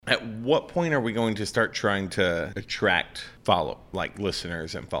At what point are we going to start trying to attract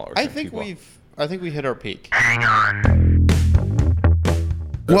listeners and followers? I and think people? we hit our peak. Hang on.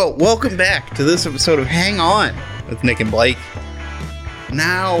 Well, welcome back to this episode of Hang On with Nick and Blake.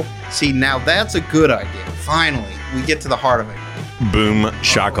 Now that's a good idea. Finally, we get to the heart of it. Boom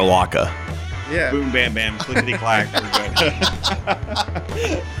shakalaka. Yeah. Boom, bam, bam, clickety clack.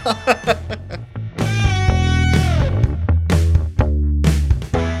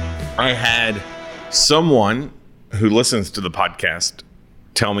 I had someone who listens to the podcast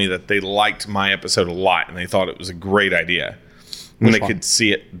tell me that they liked my episode a lot and they thought it was a great idea when they could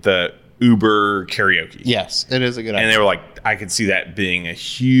see it, the Uber karaoke. Yes, it is a good idea. And they were like, I could see that being a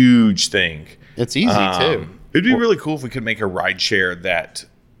huge thing. It's easy too. It'd be really cool if we could make a ride share that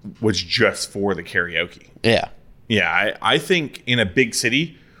was just for the karaoke. Yeah. Yeah, I think in a big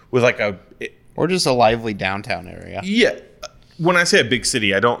city with Or just a lively downtown area. Yeah. When I say a big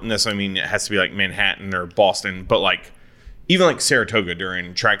city, I don't necessarily mean it has to be like Manhattan or Boston, but even like Saratoga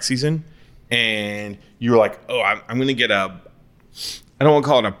during track season. And you were like, oh, I'm going to get I don't want to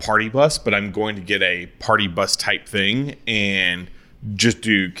call it a party bus, but I'm going to get a party bus type thing and just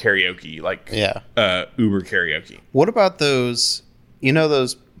do karaoke, Uber karaoke. What about those,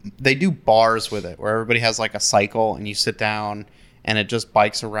 they do bars with it where everybody has like a cycle and you sit down and it just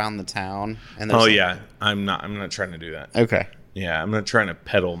bikes around the town. And yeah. I'm not trying to do that. Okay. Yeah, I'm not trying to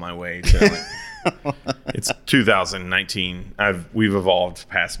pedal my way to it's 2019. We've evolved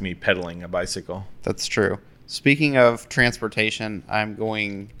past me pedaling a bicycle. That's true. Speaking of transportation, I'm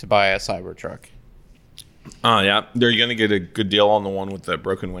going to buy a Cybertruck. Oh, yeah. Are you going to get a good deal on the one with the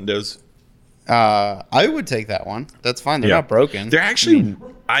broken windows? I would take that one. That's fine. They're not broken. They're actually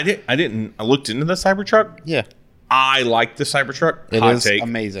I looked into the Cybertruck. Yeah. I like the Cybertruck. It is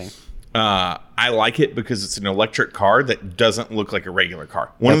amazing. I like it because it's an electric car that doesn't look like a regular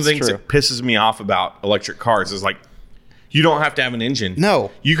car. One of the things that pisses me off about electric cars is you don't have to have an engine. No.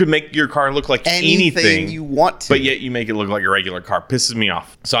 You could make your car look like anything you want to. But yet you make it look like a regular car. Pisses me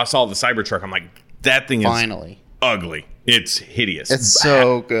off. So I saw the Cybertruck. I'm like, that thing is ugly. It's hideous. It's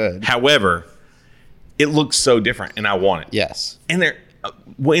so good. However, it looks so different and I want it. Yes. And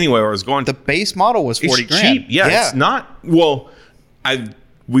anyway, where I was going. The base model was $40,000. Cheap. Yeah, it's not. Well,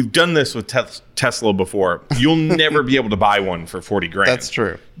 we've done this with Tesla before. You'll never be able to buy one for $40,000. That's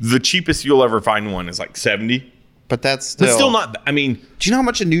true. The cheapest you'll ever find one is like 70. But that's still not. I mean, do you know how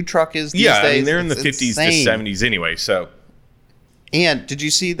much a new truck is these days? I mean, they're in the 50s to 70s anyway. So. And did you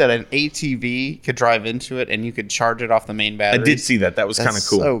see that an ATV could drive into it and you could charge it off the main battery? I did see that. That was kind of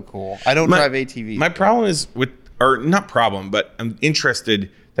cool. So cool. I don't drive ATVs. My problem is not problem, but I'm interested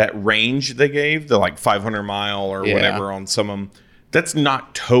that range they gave, the 500 mile or whatever on some of them. That's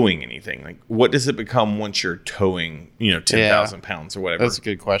not towing anything. Like, what does it become once you're towing, 10,000 pounds or whatever? That's a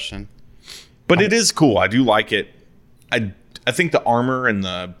good question. But it is cool. I do like it. I think the armor and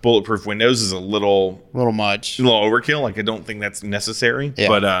the bulletproof windows is a little much. A little overkill. I don't think that's necessary. Yeah.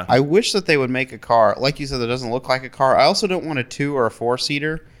 But I wish that they would make a car, like you said, that doesn't look like a car. I also don't want a 2 or a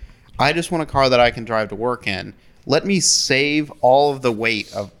 4-seater. I just want a car that I can drive to work in. Let me save all of the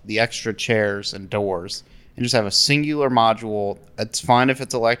weight of the extra chairs and doors and just have a singular module. It's fine if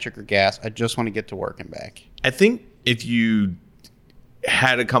it's electric or gas. I just want to get to work and back. I think if you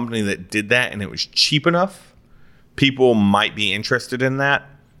had a company that did that and it was cheap enough, people might be interested in that.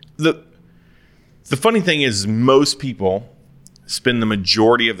 The funny thing is most people spend the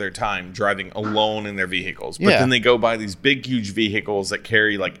majority of their time driving alone in their vehicles. But then they go buy these big, huge vehicles that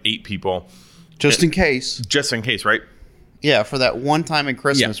carry 8 people. Just in case. Just in case, right? Yeah, for that one time in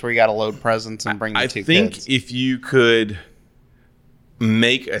Christmas where you got to load presents and bring the 2 kids. I think if you could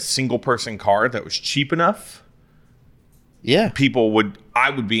make a single-person car that was cheap enough, I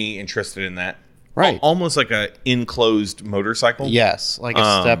would be interested in that. Right. Almost like a enclosed motorcycle. Yes, like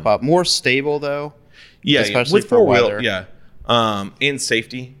a step up. More stable, though. Yeah, especially with for 4-wheel. weather. Yeah. And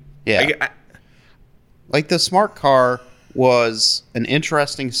safety. Yeah. Like the smart car was an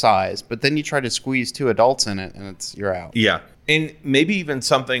interesting size, but then you try to squeeze 2 adults in it, and you're out. Yeah. And maybe even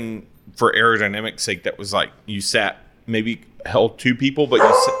something for aerodynamic sake that was you maybe held 2 people, but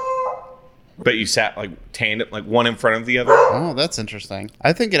you sat tandem, one in front of the other. Oh, that's interesting.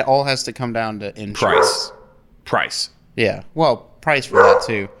 I think it all has to come down to insurance. Price. Yeah. Well, price for that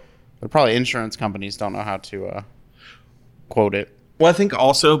too. But probably insurance companies don't know how to quote it. Well, I think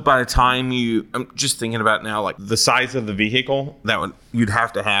also by the time I'm just thinking about now, the size of the vehicle you'd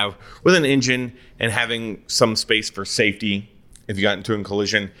have to have with an engine and having some space for safety if you got into a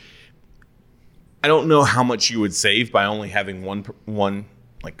collision. I don't know how much you would save by only having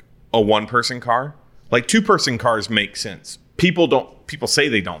a one-person car. 2-person cars make sense, people say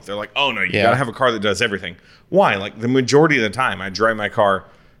they don't. They're like, oh no, you gotta have a car that does everything. Why? Like the majority of the time I drive my car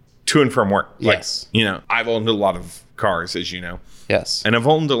to and from work. Like, Yes. I've owned a lot of cars, as you know. Yes. And I've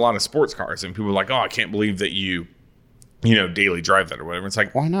owned a lot of sports cars, and people are like, oh, I can't believe that you daily drive that or whatever. It's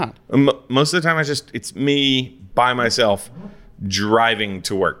like, Why not? most of the time it's me by myself driving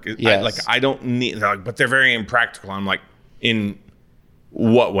to work. Yes. I don't need, they're like, but they're very impractical. I'm like, in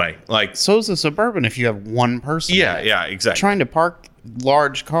what way? Like, So is a Suburban if you have one person. in it. yeah, exactly. Trying to park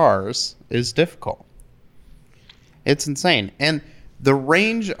large cars is difficult. It's insane. And the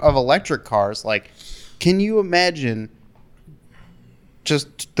range of electric cars, like, can you imagine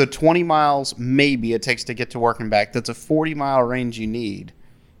just the 20 miles maybe it takes to get to work and back? That's a 40-mile range you need.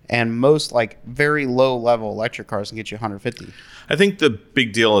 And most, like, very low-level electric cars can get you 150. I think the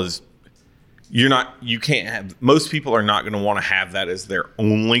big deal is most people are not going to want to have that as their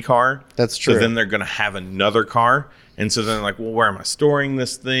only car. That's true. So then they're going to have another car. And so then they're like, well, where am I storing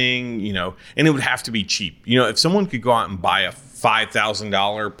this thing? And it would have to be cheap. If someone could go out and buy a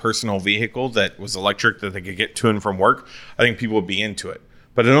 $5,000 personal vehicle that was electric that they could get to and from work, I think people would be into it.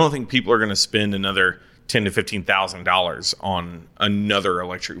 But I don't think people are going to spend another $10,000 to $15,000 on another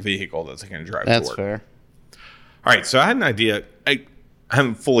electric vehicle that they're going to drive to work. That's fair. All right, so I had an idea. I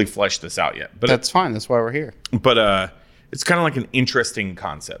haven't fully fleshed this out yet, but That's fine. That's why we're here. It's kind of like an interesting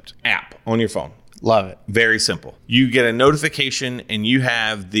concept. App on your phone. Love it. Very simple. You get a notification and you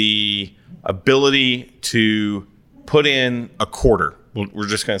have the ability to put in a quarter. We're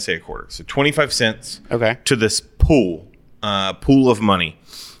just going to say a quarter. So 25 cents Okay. to this pool of money.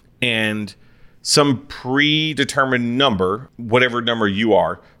 And some predetermined number, whatever number you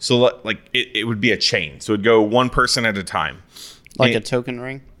are. So it would be a chain. So it'd go one person at a time. Like And- a token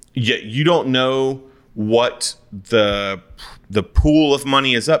ring? Yeah, you don't know what the pool of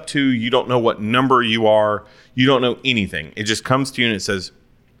money is up to. You don't know what number you are. You don't know anything. It just comes to you and it says,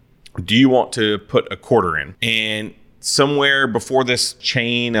 do you want to put a quarter in? And somewhere before this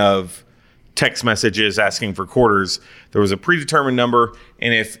chain of text messages asking for quarters, there was a predetermined number.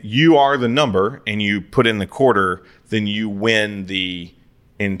 And if you are the number and you put in the quarter, then you win the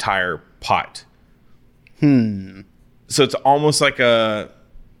entire pot. So it's almost like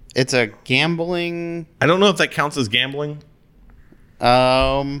It's a gambling. I don't know if that counts as gambling.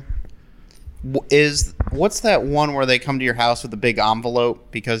 What's that one where they come to your house with a big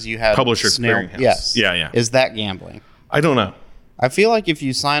envelope because you had Publisher snail? Clearinghouse. Yes. Yeah. Is that gambling? I don't know. I feel like if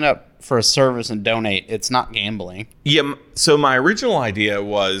you sign up for a service and donate, it's not gambling. Yeah. So my original idea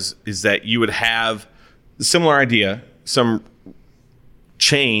is that you would have a similar idea, some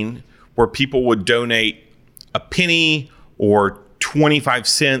chain where people would donate a penny or 25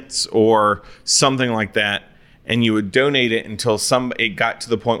 cents or something like that, and you would donate it until it got to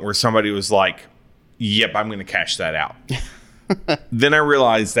the point where somebody was like, yep, I'm going to cash that out. Then I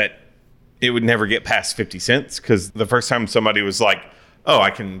realized that it would never get past 50 cents because the first time somebody was like, oh,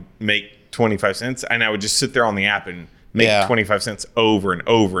 I can make 25 cents, and I would just sit there on the app and make 25 cents over and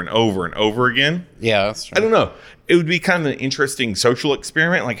over and over and over again. Yeah, that's true. I don't know. It would be kind of an interesting social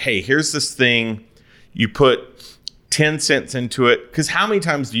experiment. Like, hey, here's this thing. You put 10 cents into it. Because how many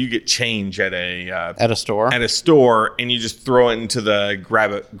times do you get change at a store? At a store, and you just throw it into the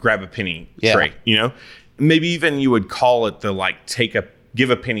grab a penny tray? Maybe even you would call it the give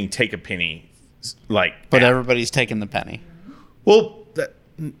a penny, take a penny. But But everybody's taking the penny. Well,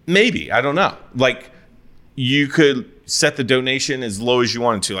 maybe. I don't know. Like, you could set the donation as low as you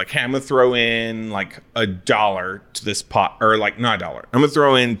wanted to. Like, hey, I'm going to throw in like $1 to this pot, or like not $1. I'm going to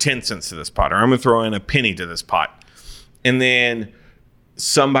throw in 10 cents to this pot, or I'm going to throw in a penny to this pot. And then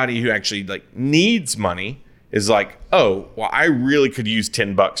somebody who actually like needs money is like, oh, well, I really could use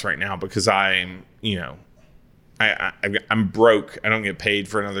 $10 right now because I'm broke. I don't get paid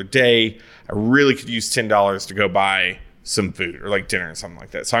for another day. I really could use $10 to go buy some food or like dinner or something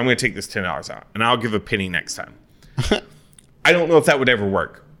like that. So I'm going to take this $10 out and I'll give a penny next time. I don't know if that would ever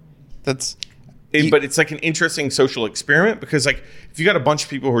work. But it's like an interesting social experiment because like if you got a bunch of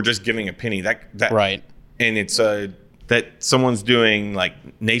people who are just giving a penny, that right, and it's that someone's doing like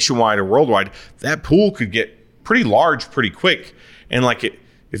nationwide or worldwide, that pool could get pretty large pretty quick. And like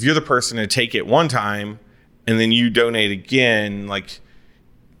if you're the person to take it one time and then you donate again, like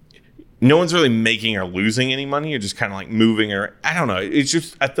no one's really making or losing any money. You're just kind of like moving or I don't know. It's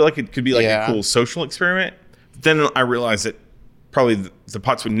just I feel like it could be like a cool social experiment. But then I realized that probably the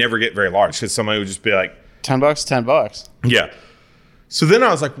pots would never get very large because somebody would just be like $10. Yeah. So then I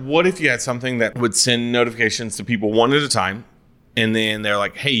was like, what if you had something that would send notifications to people one at a time? And then they're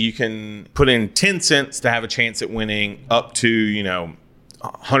like, hey, you can put in 10 cents to have a chance at winning up to,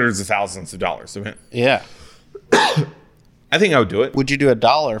 hundreds of thousands of dollars. Yeah. I think I would do it. Would you do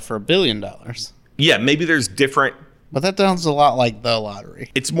 $1 for $1 billion? Yeah, maybe there's different. But that sounds a lot like the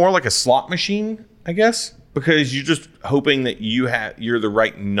lottery. It's more like a slot machine, I guess, because you're just hoping that you're the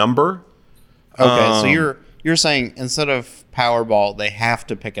right number. Okay, so you're saying instead of Powerball, they have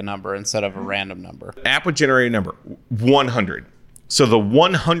to pick a number instead of a random number. App would generate a number 100. So the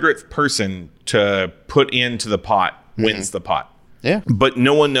 100th person to put into the pot wins the pot. Yeah. But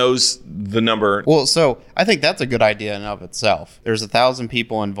no one knows the number. Well, so I think that's a good idea in and of itself. There's 1,000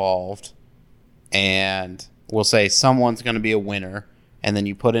 people involved, and we'll say someone's going to be a winner, and then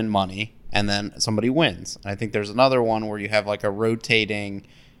you put in money, and then somebody wins. I think there's another one where you have like a rotating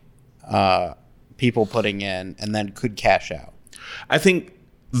people putting in and then could cash out. I think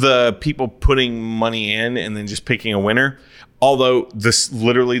the people putting money in and then just picking a winner, although this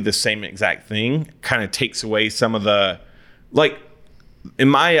literally the same exact thing, kind of takes away some of the, like, in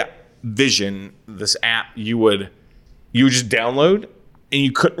my vision, this app you would just download and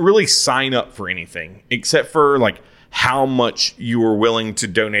you couldn't really sign up for anything except for like how much you were willing to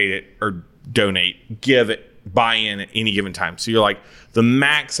give it, buy in at any given time. So you're like, the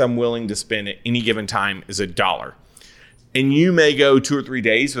max I'm willing to spend at any given time is $1. And you may go 2 or 3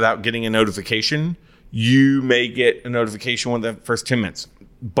 days without getting a notification. You may get a notification within the first 10 minutes,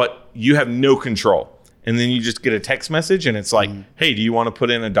 but you have no control. And then you just get a text message and it's like, hey, do you want to put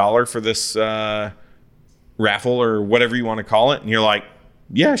in $1 for this raffle or whatever you want to call it? And you're like,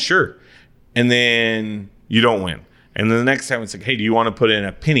 yeah, sure. And then you don't win. And then the next time it's like, hey, do you want to put in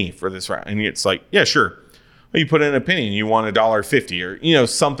a penny for this raffle? And it's like, yeah, sure. Well, you put in a penny and you want $1.50 or,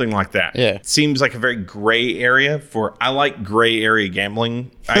 something like that. Yeah. It seems like a very gray area I like gray area gambling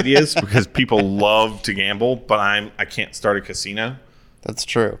ideas because people love to gamble, but I can't start a casino. That's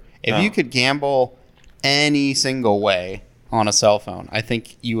true. If you could gamble any single way on a cell phone, I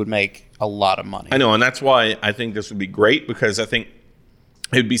think you would make a lot of money. I know. And that's why I think this would be great, because I think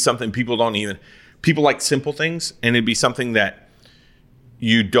it'd be something people like simple things, and it'd be something that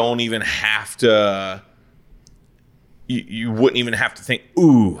you don't even have to, you wouldn't even have to think,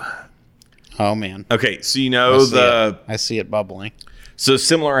 ooh. Oh, man. Okay, so I see it bubbling. So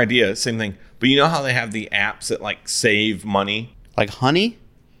similar idea, same thing. But you know how they have the apps that like save money? Like Honey?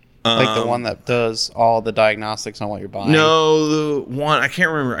 Like the one that does all the diagnostics on what you're buying? No, the one, I can't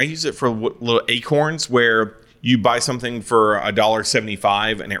remember. I use it for little Acorns where you buy something for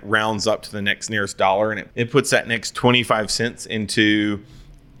 $1.75 and it rounds up to the next nearest dollar, and it puts that next 25 cents into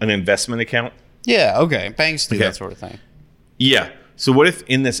an investment account. Yeah, okay. Banks do that sort of thing. Yeah. So what if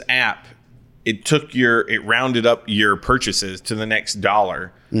in this app, it rounded up your purchases to the next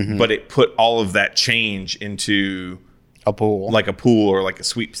dollar, but it put all of that change into a pool, like a pool or like a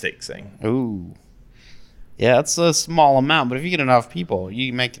sweepstakes thing. Ooh. Yeah, it's a small amount, but if you get enough people,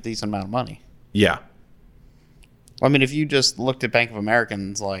 you make a decent amount of money. Yeah. I mean, if you just looked at Bank of America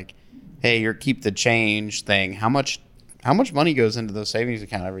and it's like, hey, your keep the change thing, how much money goes into the savings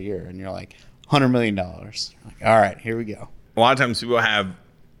account every year? And you're like, $100 million. Like, all right, here we go. A lot of times people have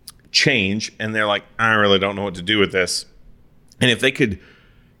change and they're like, I really don't know what to do with this. And if they could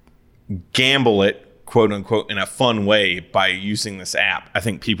gamble it, quote unquote, in a fun way by using this app, I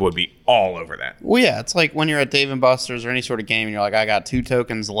think people would be all over that. Well, yeah, it's like when you're at Dave & Buster's or any sort of game and you're like, I got 2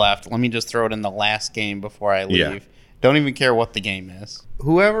 tokens left. Let me just throw it in the last game before I leave. Yeah. Don't even care what the game is.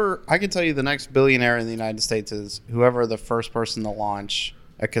 I can tell you the next billionaire in the United States is whoever the first person to launch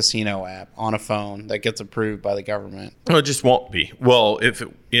a casino app on a phone that gets approved by the government. Well, it just won't be. Well, if it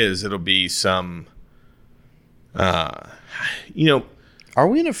is, it'll be some, Are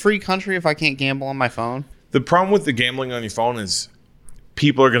we in a free country if I can't gamble on my phone? The problem with the gambling on your phone is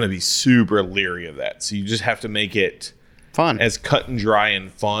people are going to be super leery of that. So you just have to make it fun, as cut and dry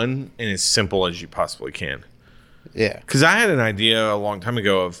and fun and as simple as you possibly can. Yeah. Because I had an idea a long time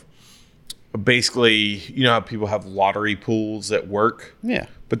ago of basically, you know how people have lottery pools at work? Yeah.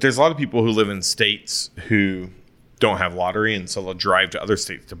 But there's a lot of people who live in states who don't have lottery, and so they'll drive to other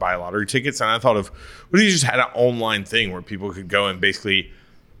states to buy lottery tickets. And I thought of, what if you just had an online thing where people could go and basically,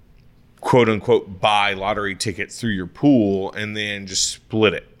 quote unquote, buy lottery tickets through your pool and then just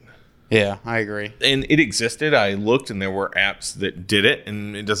split it? Yeah, I agree. And it existed. I looked and there were apps that did it,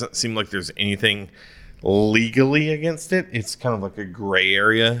 and it doesn't seem like there's anything legally against it. It's kind of like a gray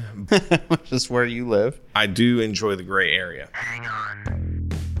area. Which is where you live. I do enjoy the gray area. Hang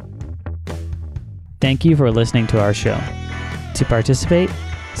on. Thank you for listening to our show. To participate,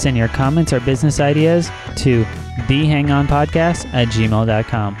 send your comments or business ideas to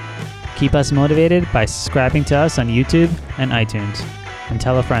thehangonpodcast@gmail.com. Keep us motivated by subscribing to us on YouTube and iTunes. And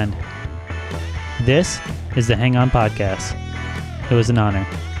tell a friend. This is the Hang On Podcast. It was an honor.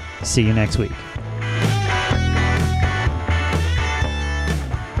 See you next week.